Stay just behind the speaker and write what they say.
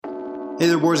Hey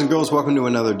there, boys and girls. Welcome to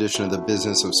another edition of the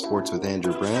Business of Sports with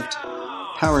Andrew Brandt.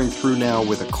 Powering through now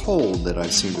with a cold that I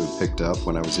seem to have picked up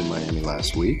when I was in Miami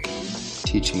last week,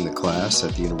 teaching the class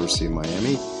at the University of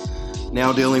Miami.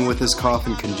 Now dealing with this cough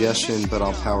and congestion, but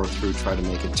I'll power through, try to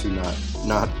make it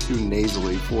not too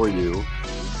nasally for you.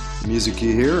 The music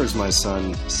you hear is my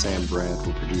son, Sam Brandt,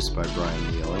 who produced by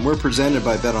Brian Neal. And we're presented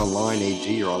by BetOnline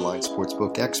AG, your online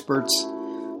sportsbook experts.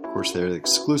 Of course, they're the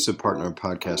exclusive partner of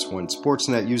Podcast One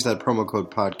Sportsnet. Use that promo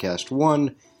code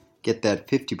Podcast1. Get that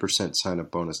 50% sign-up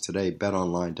bonus today,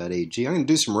 betonline.ag. I'm going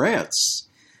to do some rants.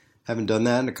 Haven't done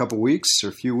that in a couple weeks or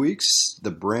a few weeks.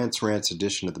 The Rants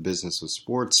edition of the Business of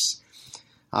Sports.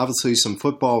 Obviously, some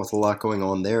football with a lot going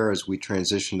on there as we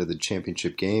transition to the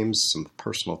championship games. Some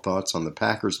personal thoughts on the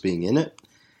Packers being in it,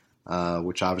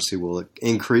 which obviously will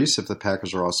increase if the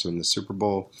Packers are also in the Super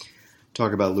Bowl.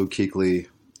 Talk about Luke Kuechly,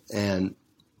 and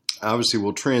obviously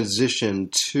we'll transition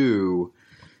to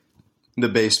the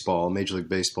baseball, Major League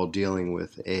Baseball, dealing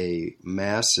with a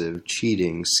massive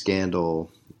cheating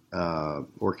scandal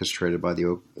orchestrated by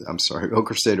the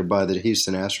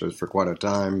Houston Astros for quite a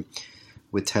time,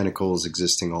 with tentacles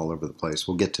existing all over the place.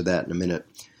 We'll get to that in a minute.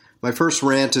 My first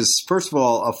rant is, first of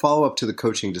all, a follow-up to the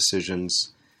coaching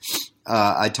decisions.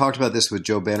 I talked about this with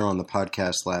Joe Banner on the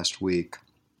podcast last week.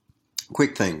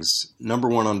 Quick things. Number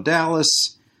one on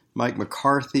Dallas, Mike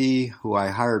McCarthy, who I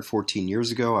hired 14 years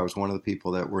ago. I was one of the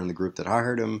people that were in the group that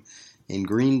hired him in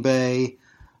Green Bay.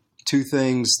 Two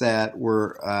things that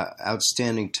were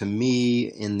outstanding to me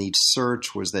in the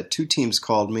search was that two teams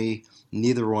called me,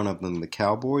 neither one of them the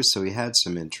Cowboys, so he had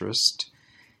some interest.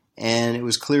 And it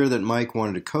was clear that Mike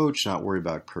wanted to coach, not worry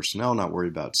about personnel, not worry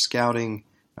about scouting,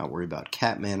 not worry about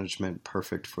cap management,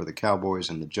 perfect for the Cowboys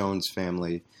and the Jones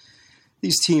family.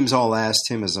 These teams all asked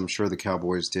him, as I'm sure the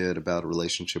Cowboys did, about a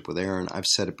relationship with Aaron. I've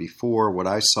said it before. What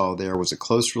I saw there was a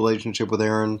close relationship with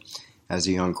Aaron as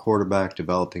a young quarterback,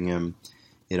 developing him.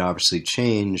 It obviously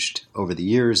changed over the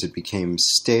years. It became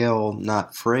stale,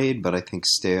 not frayed, but I think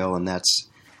stale, and that's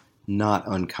not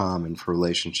uncommon for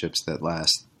relationships that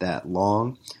last that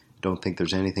long. Don't think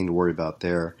there's anything to worry about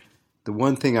there. The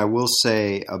one thing I will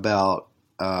say about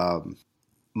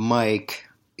Mike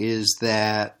is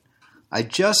that I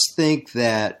just think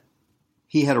that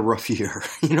he had a rough year.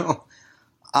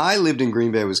 I lived in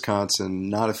Green Bay, Wisconsin,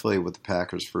 not affiliated with the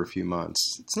Packers for a few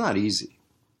months. It's not easy.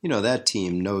 That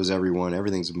team knows everyone.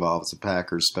 Everything's involved with the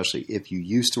Packers, especially if you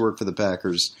used to work for the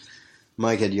Packers.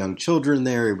 Mike had young children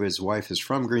there. His wife is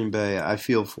from Green Bay. I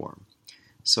feel for him.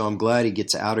 So I'm glad he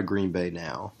gets out of Green Bay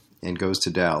now and goes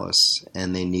to Dallas,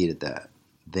 and they needed that.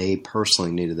 They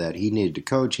personally needed that. He needed to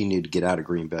coach. He needed to get out of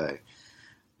Green Bay.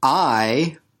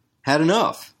 I had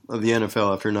enough of the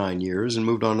NFL after 9 years and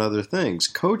moved on to other things.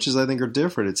 Coaches, I think, are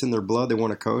different. It's in their blood. They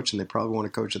want to coach, and they probably want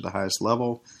to coach at the highest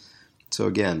level. So,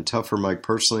 again, tough for Mike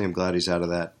personally. I'm glad he's out of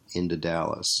that into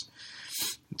Dallas.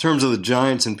 In terms of the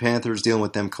Giants and Panthers, dealing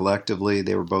with them collectively,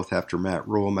 they were both after Matt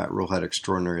Rule. Matt Rule had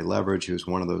extraordinary leverage. He was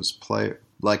one of those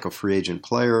like a free agent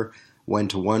player,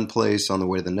 went to one place, on the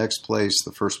way to the next place.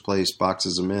 The first place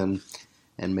boxes him in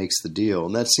and makes the deal.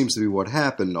 And that seems to be what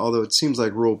happened. Although it seems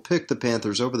like Rule picked the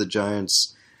Panthers over the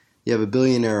Giants. You have a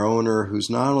billionaire owner who's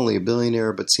not only a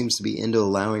billionaire, but seems to be into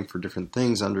allowing for different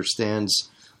things, understands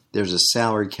there's a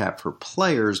salary cap for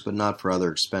players, but not for other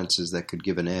expenses that could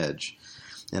give an edge.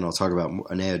 And I'll talk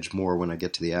about an edge more when I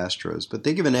get to the Astros. But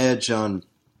they give an edge on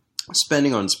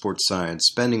spending on sports science,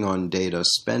 spending on data,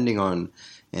 spending on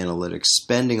analytics,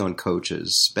 spending on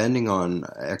coaches, spending on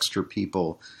extra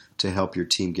people to help your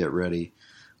team get ready.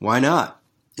 Why not?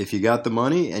 If you got the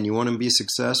money and you want to be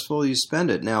successful, you spend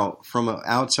it. Now, from an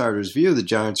outsider's view, the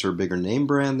Giants are a bigger name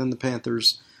brand than the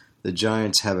Panthers. The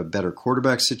Giants have a better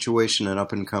quarterback situation, an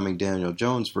up-and-coming Daniel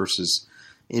Jones versus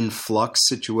influx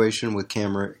situation with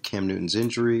Cam Newton's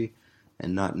injury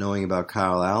and not knowing about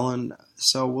Kyle Allen.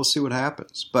 So we'll see what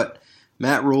happens. But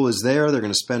Matt Rule is there. They're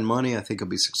going to spend money. I think he'll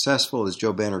be successful. As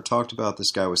Joe Banner talked about,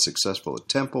 this guy was successful at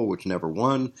Temple, which never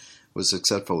won, was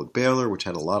successful at Baylor, which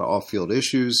had a lot of off-field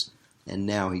issues, and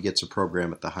now he gets a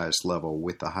program at the highest level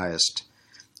with the highest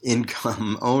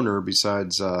income owner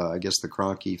besides, I guess, the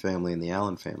Kroenke family and the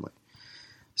Allen family.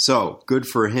 So, good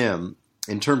for him.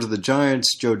 In terms of the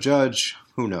Giants, Joe Judge,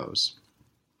 who knows?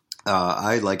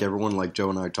 I, like everyone, like Joe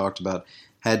and I talked about,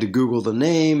 had to Google the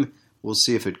name. We'll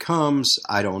see if it comes.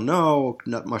 I don't know.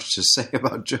 Not much to say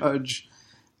about Judge.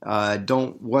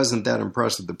 Wasn't that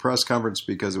impressed with the press conference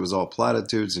because it was all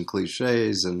platitudes and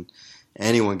cliches, and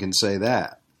anyone can say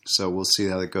that. So we'll see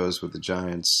how it goes with the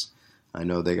Giants. I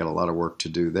know they got a lot of work to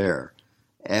do there.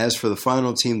 As for the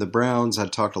final team, the Browns, I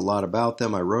talked a lot about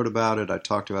them. I wrote about it. I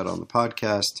talked about it on the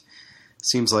podcast.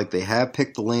 Seems like they have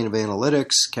picked the lane of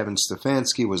analytics. Kevin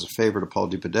Stefanski was a favorite of Paul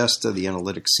DePodesta, the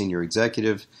analytics senior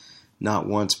executive. Not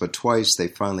once but twice they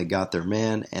finally got their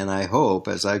man, and I hope,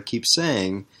 as I keep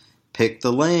saying, pick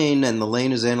the lane, and the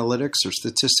lane is analytics or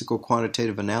statistical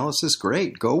quantitative analysis.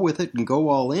 Great, go with it and go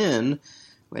all in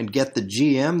and get the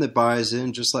GM that buys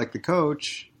in just like the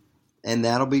coach, and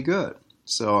that'll be good.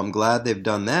 So I'm glad they've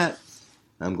done that.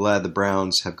 I'm glad the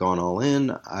Browns have gone all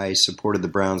in. I supported the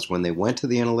Browns when they went to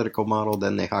the analytical model.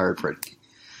 Then they hired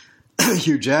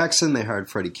Hugh Jackson. They hired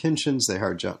Freddie Kitchens. They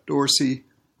hired John Dorsey.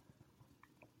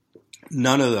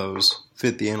 None of those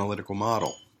fit the analytical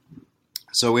model.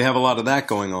 So we have a lot of that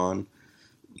going on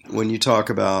when you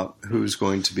talk about who's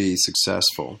going to be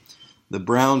successful. The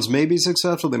Browns may be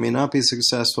successful. They may not be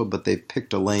successful, but they've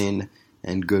picked a lane,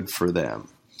 and good for them.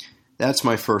 That's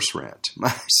my first rant.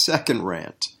 My second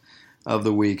rant of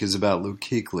the week is about Luke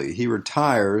Kuechly. He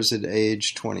retires at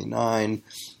age 29,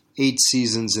 8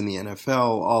 seasons in the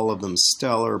NFL, all of them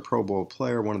stellar, Pro Bowl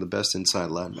player, one of the best inside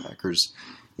linebackers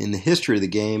in the history of the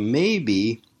game,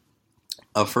 maybe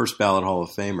a first ballot Hall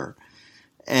of Famer.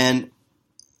 And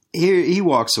he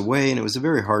walks away, and it was a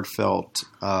very heartfelt,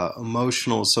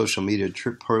 emotional social media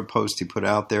post he put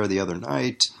out there the other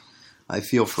night. I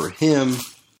feel for him.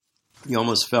 You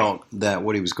almost felt that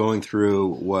what he was going through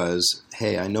was,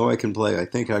 hey, I know I can play, I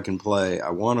think I can play, I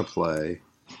want to play,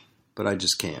 but I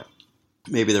just can't.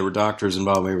 Maybe there were doctors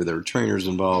involved, maybe there were trainers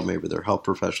involved, maybe there were health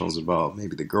professionals involved,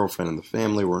 maybe the girlfriend and the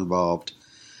family were involved,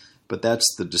 but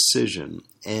that's the decision.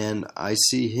 And I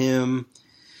see him,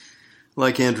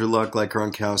 like Andrew Luck, like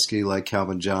Gronkowski, like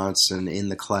Calvin Johnson, in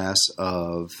the class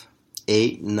of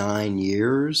 8, 9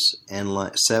 years, and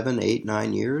like 7, 8,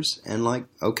 9 years, and like,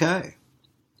 okay,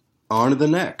 on to the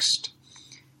next.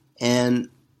 And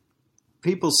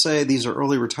people say these are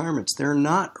early retirements. They're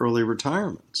not early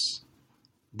retirements.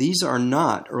 These are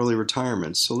not early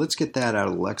retirements. So let's get that out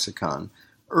of the lexicon.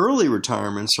 Early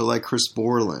retirements are like Chris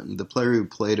Borland, the player who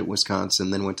played at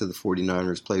Wisconsin, then went to the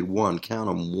 49ers, played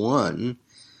one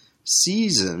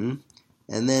season,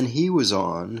 and then he was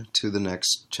on to the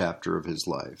next chapter of his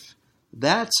life.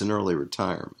 That's an early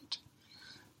retirement.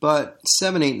 But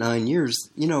 7, 8, 9 years,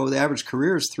 the average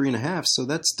career is 3.5, so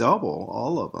that's double,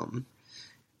 all of them.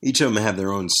 Each of them have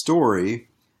their own story.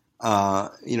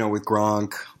 With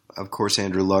Gronk, of course,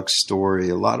 Andrew Luck's story,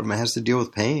 a lot of them has to deal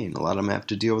with pain. A lot of them have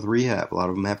to deal with rehab. A lot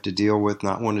of them have to deal with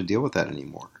not wanting to deal with that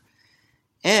anymore.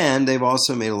 And they've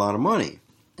also made a lot of money,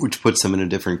 which puts them in a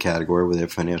different category where they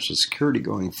have financial security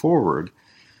going forward.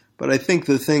 But I think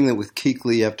the thing that with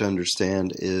Kuechly you have to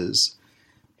understand is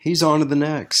he's on to the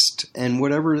next. And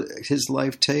whatever his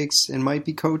life takes, it might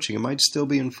be coaching, it might still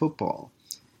be in football.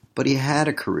 But he had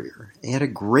a career. He had a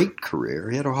great career.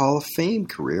 He had a Hall of Fame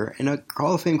career. And a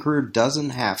Hall of Fame career doesn't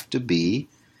have to be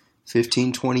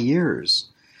 15, 20 years.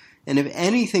 And if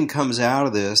anything comes out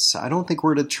of this, I don't think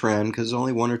we're at a trend because there's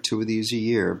only 1 or 2 of these a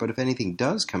year. But if anything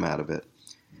does come out of it,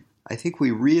 I think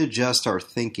we readjust our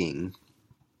thinking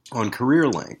on career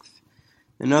length.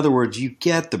 In other words, you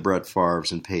get the Brett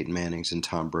Favres and Peyton Mannings and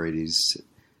Tom Brady's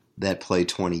that play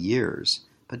 20 years.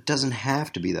 But it doesn't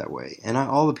have to be that way. And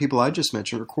all the people I just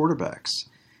mentioned are quarterbacks.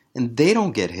 And they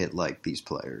don't get hit like these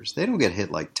players. They don't get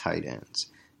hit like tight ends.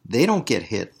 They don't get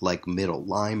hit like middle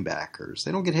linebackers.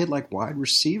 They don't get hit like wide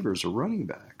receivers or running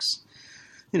backs.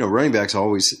 Running backs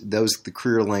the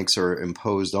career lengths are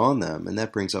imposed on them. And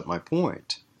that brings up my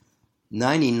point.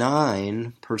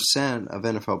 99% of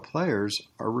NFL players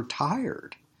are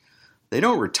retired. They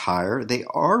don't retire. They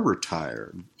are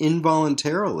retired.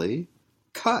 Involuntarily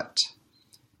cut.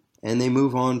 And they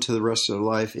move on to the rest of their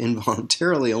life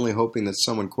involuntarily, only hoping that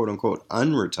someone, quote-unquote,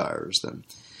 unretires them.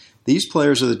 These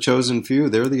players are the chosen few.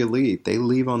 They're the elite. They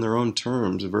leave on their own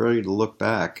terms, ready to look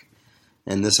back.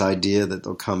 And this idea that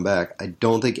they'll come back, I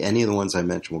don't think any of the ones I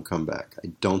mentioned will come back.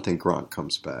 I don't think Gronk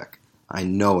comes back. I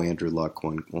know Andrew Luck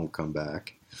won't come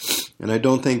back. And I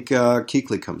don't think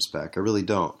Kuechly comes back. I really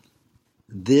don't.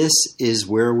 This is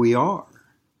where we are.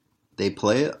 They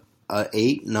play an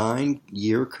 8,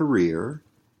 9-year career.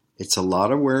 It's a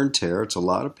lot of wear and tear. It's a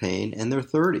lot of pain. And they're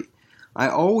 30. I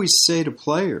always say to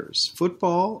players,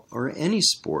 football or any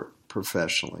sport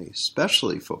professionally,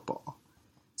 especially football,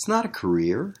 it's not a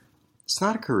career. It's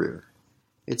not a career.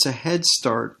 It's a head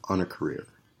start on a career.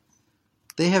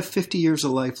 They have 50 years of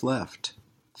life left.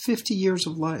 50 years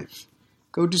of life.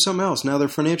 Go do something else. Now they're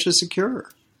financially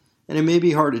secure. And it may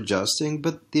be hard adjusting,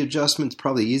 but the adjustment's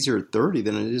probably easier at 30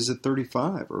 than it is at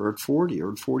 35 or at 40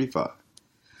 or at 45.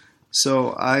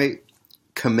 So I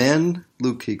commend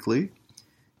Luke Kuechly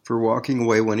for walking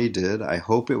away when he did. I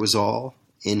hope it was all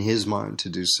in his mind to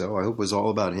do so. I hope it was all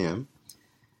about him.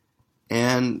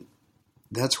 And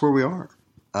that's where we are.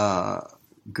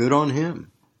 Good on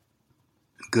him.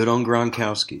 Good on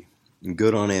Gronkowski.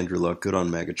 Good on Andrew Luck. Good on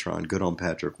Megatron. Good on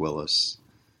Patrick Willis.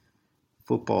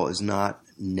 Football is not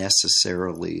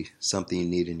necessarily something you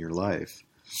need in your life.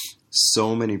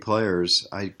 So many players,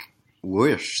 I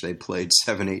wish they played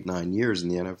 7, 8, 9 years in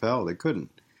the NFL. They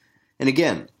couldn't. And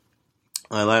again,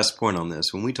 my last point on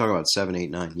this, when we talk about 7, 8,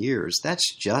 9 years,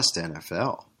 that's just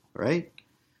NFL, right?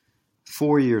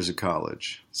 4 years of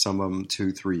college, some of them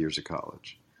 2, 3 years of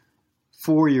college,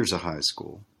 4 years of high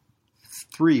school,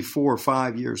 3, 4,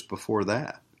 5 years before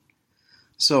that.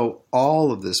 So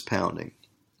all of this pounding.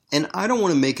 And I don't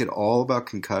want to make it all about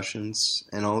concussions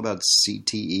and all about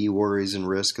CTE worries and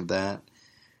risk of that.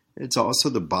 It's also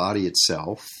the body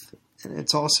itself. And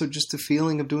it's also just the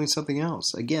feeling of doing something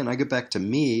else. Again, I get back to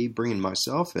me, bringing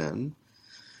myself in.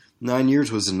 9 years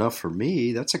was enough for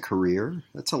me. That's a career.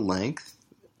 That's a length.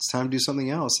 It's time to do something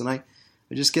else. And I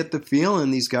just get the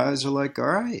feeling these guys are like, all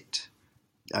right,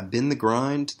 I've been the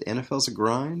grind. The NFL's a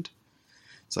grind.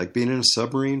 It's like being in a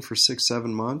submarine for 6,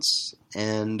 7 months.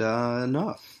 And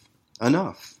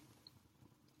enough.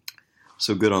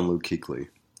 So good on Luke Kuechly.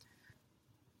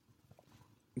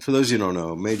 For those of you who don't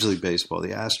know, Major League Baseball, the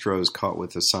Astros caught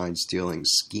with a sign-stealing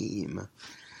scheme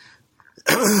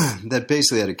that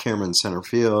basically had a camera in center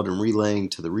field and relaying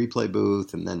to the replay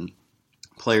booth, and then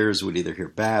players would either hear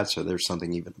bats or there's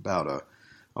something even about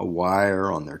a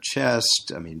wire on their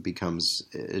chest. I mean,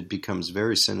 it becomes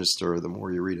very sinister the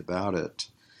more you read about it.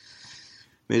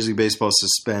 Major League Baseball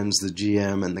suspends the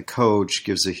GM and the coach,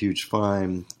 gives a huge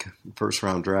fine,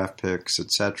 first-round draft picks,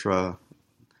 etc.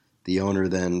 The owner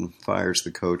then fires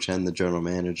the coach and the general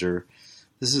manager.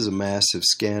 This is a massive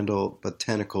scandal, but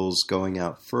tentacles going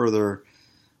out further.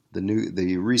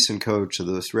 The recent coach of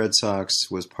the Red Sox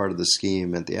was part of the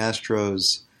scheme at the Astros.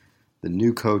 The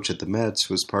new coach at the Mets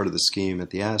was part of the scheme at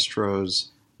the Astros.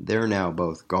 They're now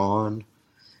both gone.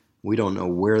 We don't know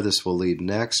where this will lead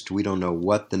next. We don't know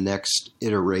what the next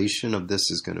iteration of this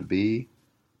is going to be.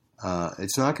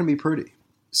 It's not going to be pretty.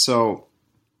 So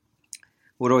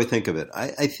what do I think of it?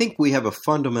 I think we have a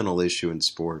fundamental issue in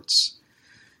sports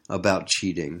about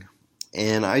cheating.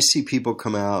 And I see people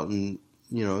come out and,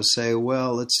 say,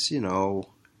 well, it's, they're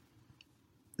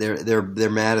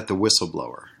mad at the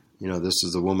whistleblower. This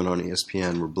is a woman on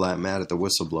ESPN. We're mad at the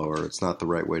whistleblower. It's not the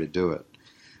right way to do it,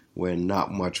 when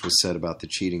not much was said about the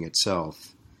cheating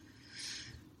itself.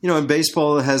 In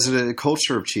baseball, it has a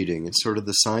culture of cheating. It's sort of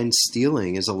the sign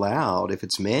stealing is allowed if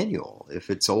it's manual, if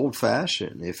it's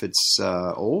old-fashioned, if it's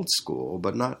old school,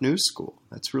 but not new school.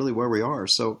 That's really where we are.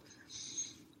 So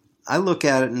I look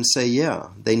at it and say, yeah,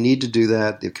 they need to do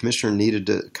that. The commissioner needed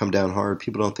to come down hard.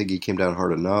 People don't think he came down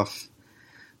hard enough.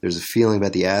 There's a feeling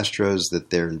about the Astros that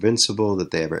they're invincible,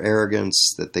 that they have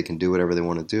arrogance, that they can do whatever they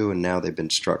want to do, and now they've been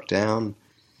struck down.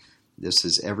 This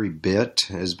is every bit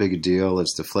as big a deal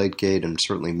as Deflategate and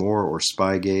certainly more, or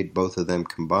Spygate, both of them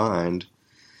combined.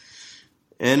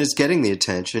 And it's getting the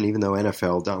attention, even though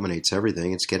NFL dominates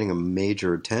everything. It's getting a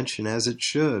major attention, as it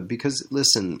should. Because,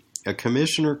 listen, a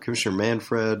Commissioner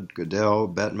Manfred, Goodell,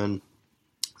 Bettman,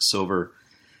 Silver,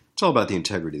 it's all about the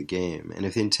integrity of the game. And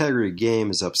if the integrity of the game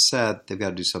is upset, they've got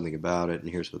to do something about it, and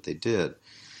here's what they did.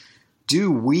 Do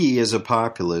we as a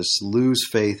populace lose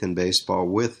faith in baseball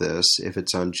with this if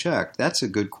it's unchecked? That's a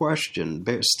good question.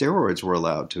 Steroids were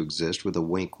allowed to exist with a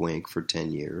wink-wink for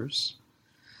 10 years.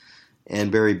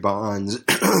 And Barry Bonds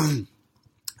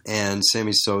and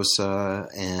Sammy Sosa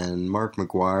and Mark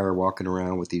McGwire walking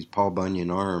around with these Paul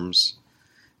Bunyan arms.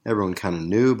 Everyone kind of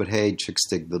knew, but hey, chicks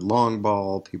dig the long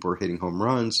ball. People are hitting home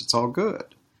runs. It's all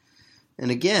good.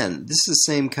 And again, this is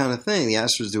the same kind of thing. The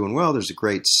Astros doing well. There's a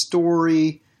great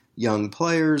story. Young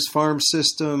players, farm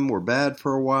system were bad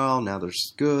for a while. Now they're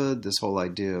good. This whole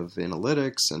idea of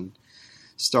analytics and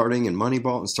starting in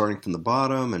Moneyball and starting from the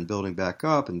bottom and building back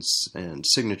up and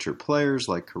signature players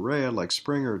like Correa, like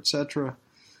Springer, etc.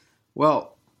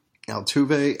 Well,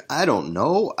 Altuve, I don't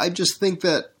know. I just think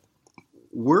that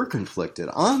we're conflicted.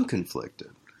 I'm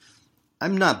conflicted.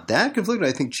 I'm not that conflicted.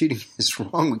 I think cheating is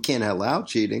wrong. We can't allow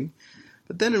cheating.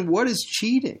 But then what is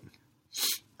cheating?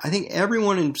 I think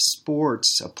everyone in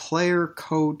sports, a player,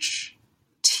 coach,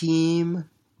 team,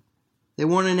 they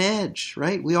want an edge,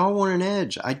 right? We all want an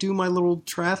edge. I do my little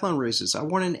triathlon races. I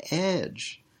want an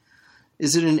edge.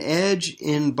 Is it an edge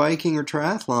in biking or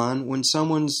triathlon when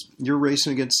you're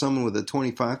racing against someone with a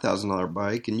 $25,000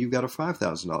 bike and you've got a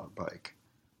 $5,000 bike?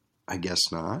 I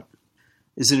guess not.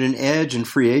 Is it an edge in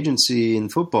free agency in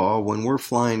football when we're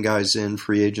flying guys in,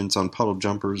 free agents on puddle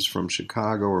jumpers from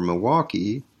Chicago or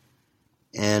Milwaukee,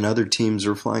 and other teams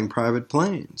are flying private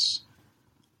planes?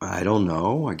 I don't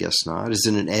know. I guess not. Is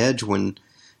it an edge when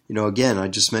Again, I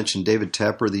just mentioned David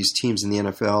Tepper. These teams in the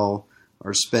NFL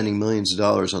are spending millions of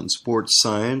dollars on sports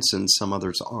science and some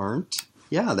others aren't.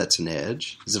 Yeah, that's an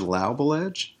edge. Is it a allowable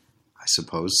edge? I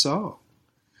suppose so.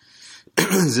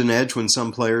 Is it an edge when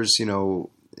some players,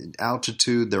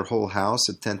 altitude their whole house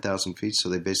at 10,000 feet, so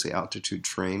they basically altitude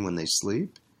train when they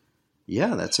sleep?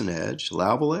 Yeah, that's an edge.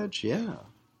 Allowable edge? Yeah.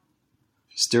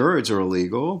 Steroids are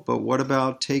illegal, but what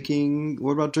about drinking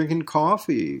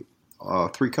coffee?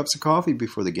 3 cups of coffee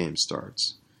before the game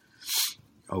starts.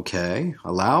 Okay.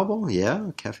 Allowable?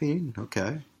 Yeah. Caffeine?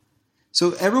 Okay.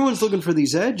 So everyone's looking for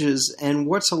these edges, and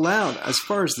what's allowed? As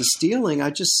far as the stealing, I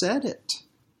just said it.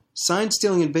 Sign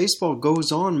stealing in baseball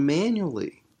goes on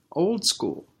manually. Old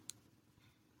school.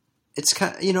 It's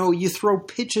kind of, you throw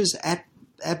pitches at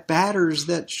batters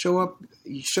that show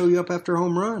you up after a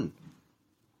home run.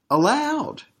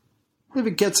 Allowed. If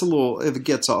it gets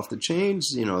off the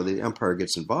chains, the umpire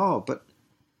gets involved. But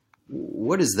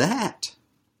what is that?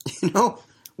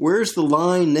 Where's the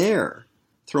line there?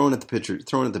 Throwing at the pitcher,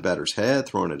 throwing at the batter's head,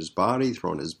 throwing at his body,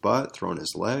 throwing at his butt, throwing at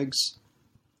his legs.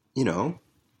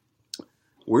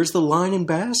 Where's the line in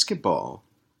basketball?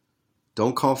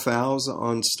 Don't call fouls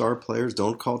on star players.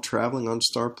 Don't call traveling on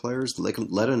star players.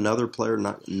 Let another player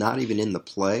not even in the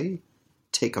play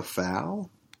take a foul.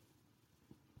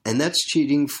 And that's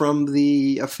cheating from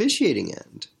the officiating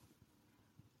end.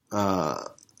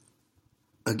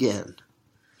 Again,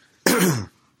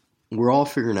 we're all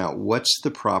figuring out what's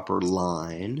the proper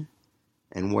line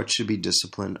and what should be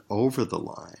disciplined over the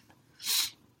line.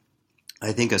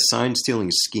 I think a sign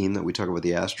stealing scheme that we talk about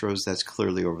the Astros, that's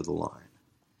clearly over the line.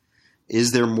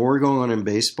 Is there more going on in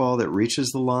baseball that reaches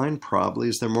the line? Probably.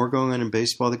 Is there more going on in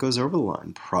baseball that goes over the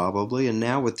line? Probably. And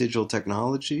now with digital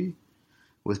technology,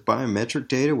 with biometric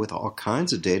data, with all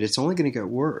kinds of data, it's only going to get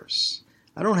worse.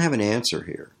 I don't have an answer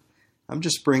here. I'm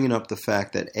just bringing up the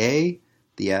fact that A,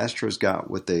 the Astros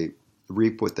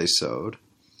reap what they sowed.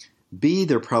 B,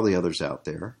 there are probably others out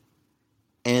there.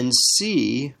 And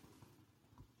C,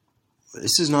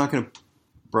 this is not going to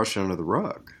brush under the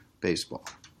rug, baseball.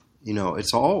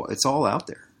 It's all out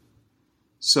there.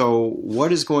 So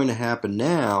what is going to happen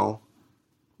now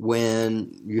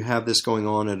when you have this going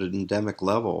on at an endemic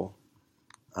level?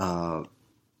 Do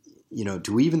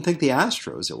we even think the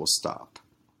Astros it will stop?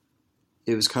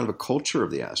 It was kind of a culture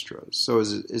of the Astros. So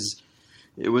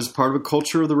it was part of a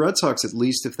culture of the Red Sox, at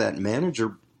least if that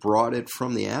manager brought it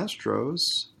from the Astros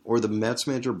or the Mets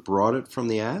manager brought it from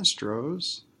the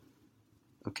Astros.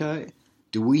 Okay.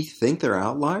 Do we think they're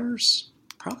outliers?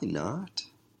 Probably not.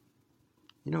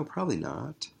 Probably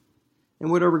not.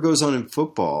 And whatever goes on in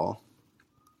football,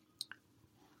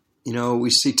 we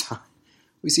see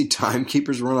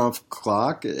timekeepers run off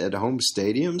clock at home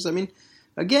stadiums. I mean,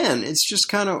 again, it's just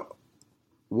kind of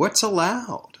what's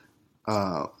allowed.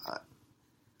 The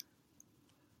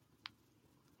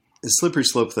slippery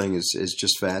slope thing is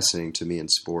just fascinating to me in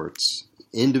sports,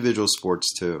 individual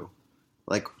sports too.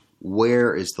 Like,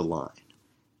 where is the line?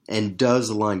 And does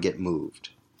the line get moved?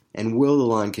 And will the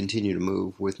line continue to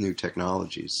move with new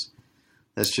technologies?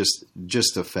 That's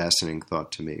just a fascinating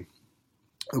thought to me.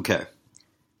 Okay,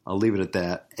 I'll leave it at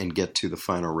that and get to the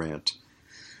final rant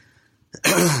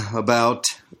about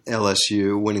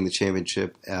LSU winning the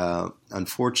championship.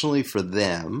 Unfortunately for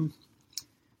them,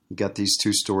 you got these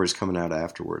 2 stories coming out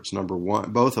afterwards. Number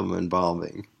one, both of them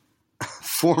involving a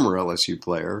former LSU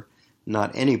player,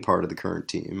 not any part of the current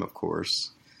team, of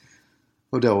course.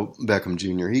 Odell Beckham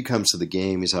Jr., he comes to the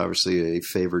game. He's obviously a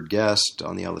favored guest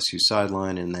on the LSU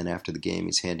sideline, and then after the game,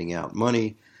 he's handing out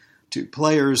money to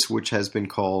players, which has been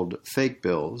called fake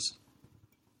bills.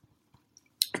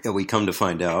 And we come to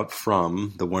find out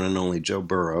from the one and only Joe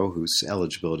Burrow, whose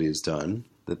eligibility is done,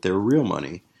 that they're real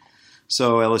money.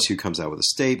 So LSU comes out with a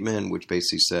statement which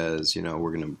basically says,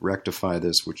 we're going to rectify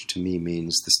this, which to me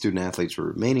means the student athletes with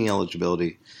remaining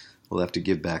eligibility will have to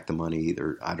give back the money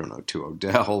either, to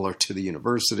Odell or to the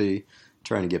university,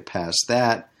 trying to get past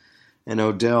that. And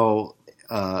Odell,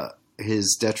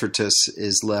 his detritus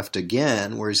is left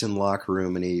again, where he's in the locker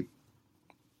room and he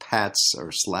pats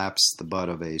or slaps the butt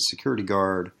of a security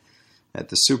guard at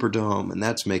the Superdome, and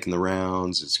that's making the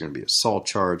rounds. It's going to be an assault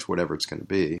charge, whatever it's going to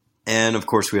be. And, of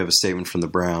course, we have a statement from the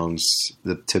Browns,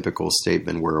 the typical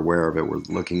statement, we're aware of it, we're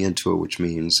looking into it, which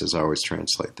means, as I always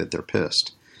translate, that they're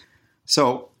pissed.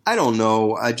 So, I don't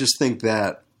know. I just think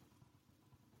that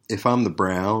if I'm the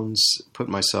Browns, put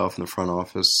myself in the front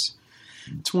office,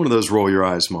 it's one of those roll your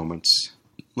eyes moments.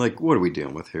 Like, what are we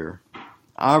dealing with here?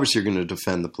 Obviously, you're going to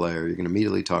defend the player. You're going to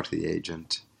immediately talk to the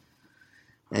agent.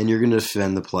 And you're going to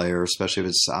defend the player, especially if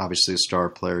it's obviously a star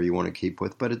player you want to keep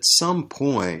with. But at some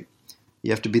point,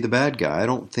 You have to be the bad guy. I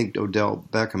don't think Odell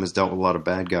Beckham has dealt with a lot of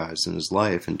bad guys in his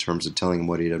life in terms of telling him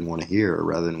what he doesn't want to hear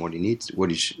rather than what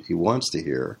he wants to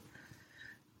hear.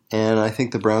 And I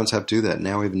think the Browns have to do that.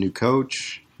 Now we have a new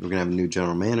coach. We're going to have a new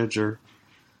general manager.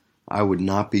 I would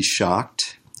not be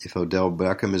shocked if Odell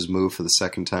Beckham is moved for the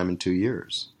second time in 2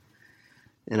 years.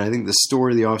 And I think the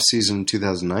story of the offseason in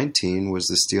 2019 was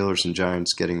the Steelers and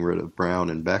Giants getting rid of Brown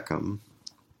and Beckham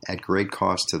at great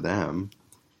cost to them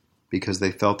because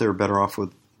they felt they were better off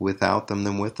without them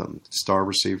than with them. Star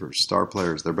receivers, star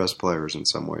players, their best players in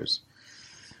some ways.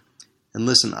 And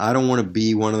listen, I don't want to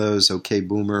be one of those, okay,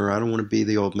 boomer, I don't want to be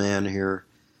the old man here,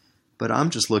 but I'm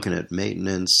just looking at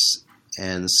maintenance,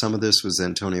 and some of this was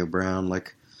Antonio Brown.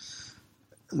 Like,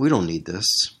 we don't need this.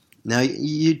 Now,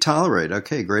 you tolerate,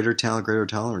 okay, greater talent, greater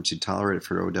tolerance. You tolerate it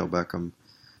for Odell Beckham.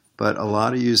 But a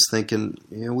lot of you is thinking,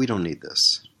 we don't need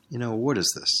this. What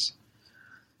is this?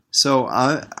 So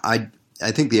I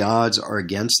think the odds are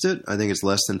against it. I think it's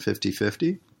less than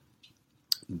 50-50.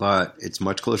 But it's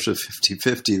much closer to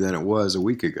 50-50 than it was a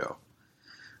week ago.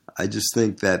 I just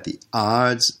think that the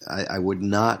odds, I would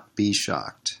not be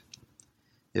shocked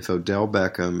if Odell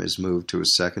Beckham is moved to a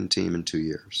second team in 2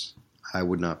 years. I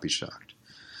would not be shocked.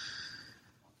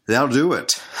 That'll do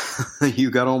it.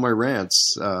 You got all my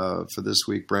rants for this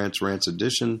week, Brandt's Rants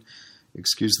Edition.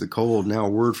 Excuse the cold. Now a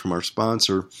word from our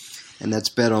sponsor, and that's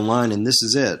Bet Online. And this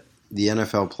is it, the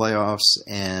NFL playoffs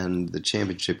and the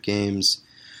championship games.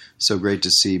 So great to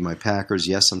see my Packers.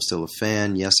 Yes, I'm still a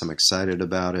fan. Yes, I'm excited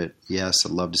about it. Yes,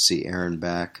 I'd love to see Aaron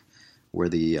back where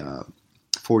the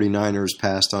 49ers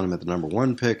passed on him at the number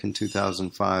 1 pick in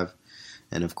 2005.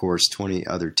 And, of course, 20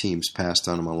 other teams passed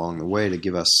on him along the way to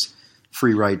give us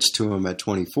free rights to him at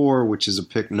 24, which is a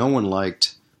pick no one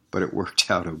liked, but it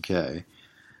worked out okay.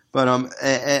 But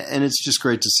and it's just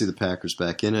great to see the Packers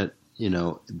back in it.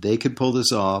 They could pull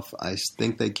this off. I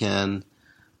think they can.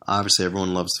 Obviously,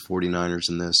 everyone loves the 49ers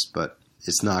in this, but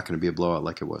it's not going to be a blowout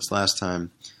like it was last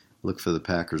time. Look for the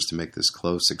Packers to make this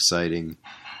close, exciting.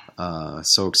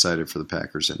 So excited for the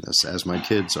Packers in this, as my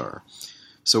kids are.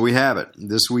 So we have it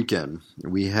this weekend.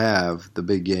 We have the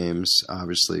big games,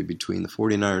 obviously, between the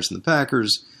 49ers and the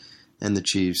Packers and the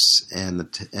Chiefs and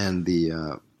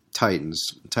the Titans.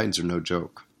 The Titans are no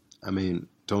joke. I mean,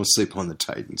 don't sleep on the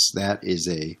Titans. That is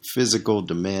a physical,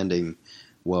 demanding,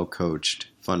 well-coached,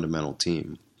 fundamental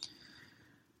team.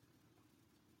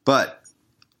 But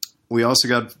we also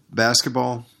got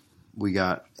basketball. We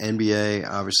got NBA.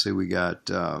 Obviously, we got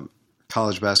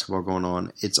college basketball going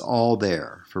on. It's all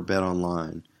there for Bet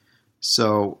Online.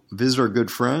 So visit our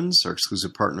good friends, our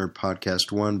exclusive partner,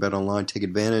 Podcast One, Bet Online. Take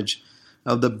advantage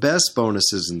of the best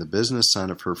bonuses in the business.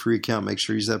 Sign up for a free account. Make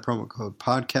sure you use that promo code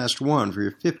Podcast One for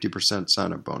your 50%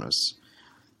 sign-up bonus.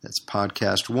 That's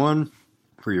Podcast One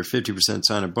for your 50%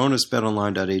 sign-up bonus.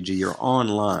 BetOnline.ag, your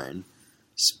online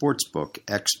sportsbook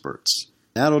experts.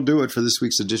 That'll do it for this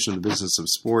week's edition of the Business of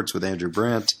Sports with Andrew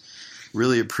Brandt.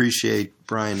 Really appreciate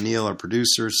Brian Neal, our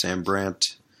producer, Sam Brandt,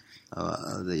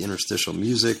 the interstitial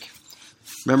music.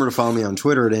 Remember to follow me on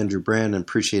Twitter at Andrew Brandt, and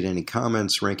appreciate any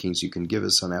comments, rankings you can give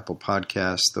us on Apple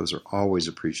Podcasts. Those are always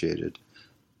appreciated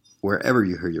wherever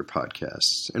you hear your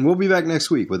podcasts. And we'll be back next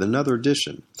week with another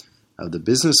edition of the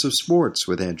Business of Sports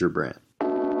with Andrew Brandt.